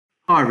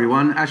Hi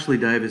everyone, Ashley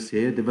Davis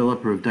here,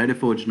 developer of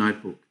Data-Forge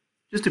Notebook.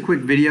 Just a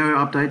quick video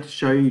update to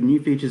show you new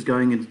features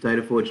going into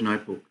Data-Forge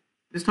Notebook.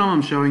 This time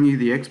I'm showing you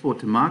the export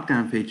to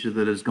markdown feature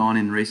that has gone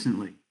in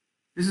recently.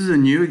 This is a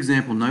new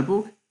example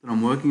notebook that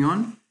I'm working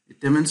on.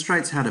 It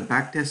demonstrates how to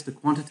backtest a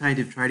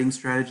quantitative trading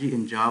strategy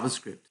in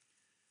JavaScript.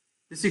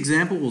 This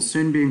example will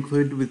soon be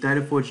included with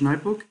Data-Forge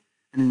Notebook,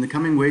 and in the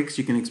coming weeks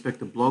you can expect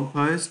a blog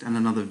post and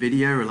another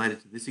video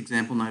related to this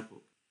example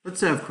notebook. Let's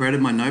say I've created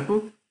my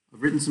notebook.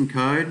 I've written some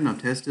code and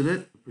I've tested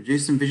it. I've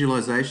produced some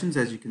visualizations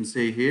as you can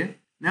see here.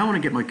 Now I want to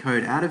get my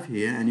code out of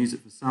here and use it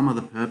for some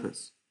other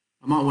purpose.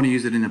 I might want to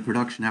use it in a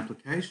production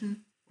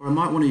application, or I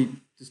might want to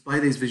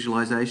display these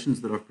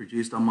visualizations that I've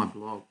produced on my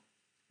blog.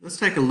 Let's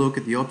take a look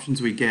at the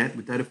options we get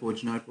with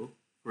Data-Forge Notebook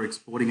for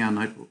exporting our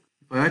notebook.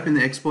 If I open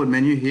the export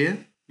menu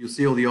here, you'll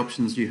see all the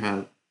options you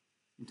have.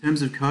 In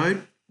terms of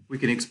code, we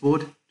can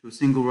export to a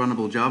single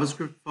runnable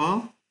JavaScript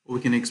file, or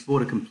we can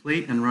export a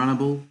complete and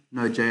runnable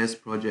Node.js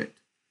project.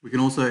 We can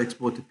also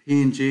export to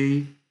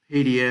PNG,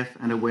 PDF,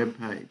 and a web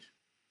page.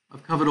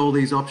 I've covered all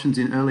these options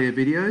in earlier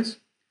videos.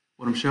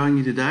 What I'm showing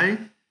you today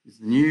is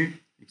the new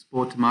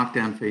export to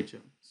markdown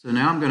feature. So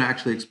now I'm going to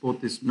actually export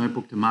this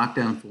notebook to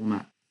markdown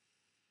format.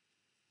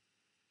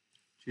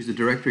 Choose a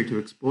directory to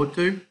export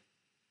to.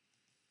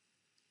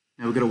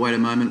 Now we've got to wait a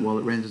moment while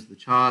it renders the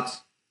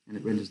charts and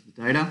it renders the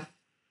data.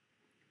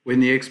 When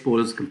the export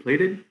is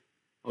completed,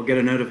 I'll get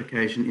a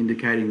notification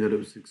indicating that it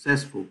was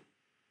successful.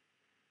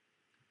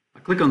 I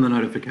click on the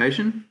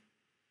notification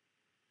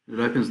and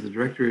it opens the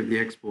directory of the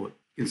export.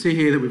 You can see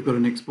here that we've got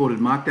an exported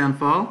markdown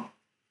file.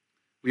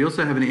 We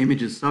also have an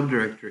images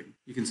subdirectory.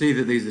 You can see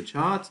that these are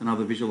charts and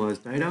other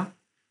visualized data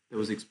that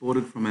was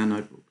exported from our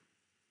notebook.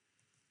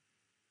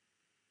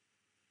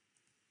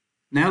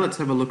 Now let's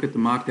have a look at the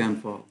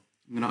markdown file.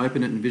 I'm going to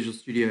open it in Visual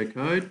Studio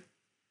Code.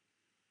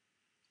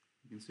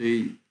 You can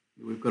see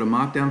we've got a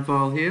markdown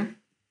file here.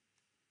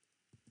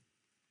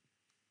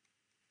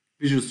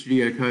 Visual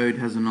Studio Code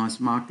has a nice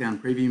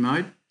markdown preview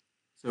mode,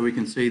 so we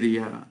can see the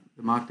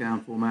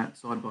markdown format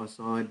side by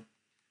side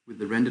with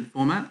the rendered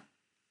format.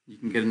 You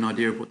can get an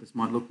idea of what this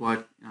might look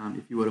like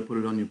if you were to put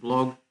it on your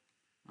blog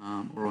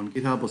or on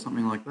GitHub or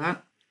something like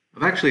that.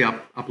 I've actually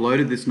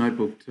uploaded this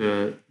notebook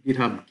to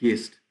GitHub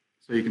Gist,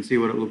 so you can see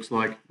what it looks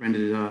like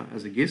rendered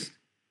as a Gist.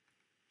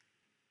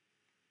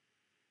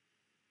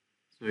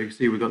 So you can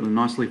see we've got the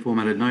nicely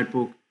formatted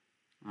notebook.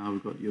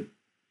 We've got your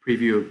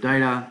preview of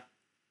data,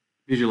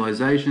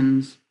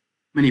 visualizations.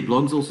 Many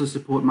blogs also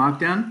support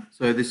Markdown,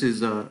 so this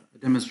is a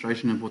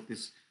demonstration of what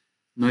this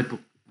notebook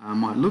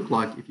might look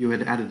like if you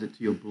had added it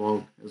to your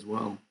blog as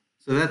well.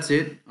 So that's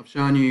it. I've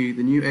shown you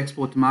the new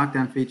export to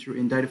Markdown feature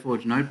in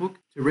Data-Forge Notebook.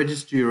 To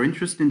register your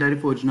interest in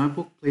Data-Forge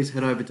Notebook, please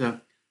head over to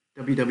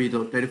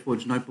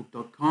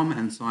www.dataforgenotebook.com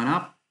and sign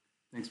up.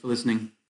 Thanks for listening.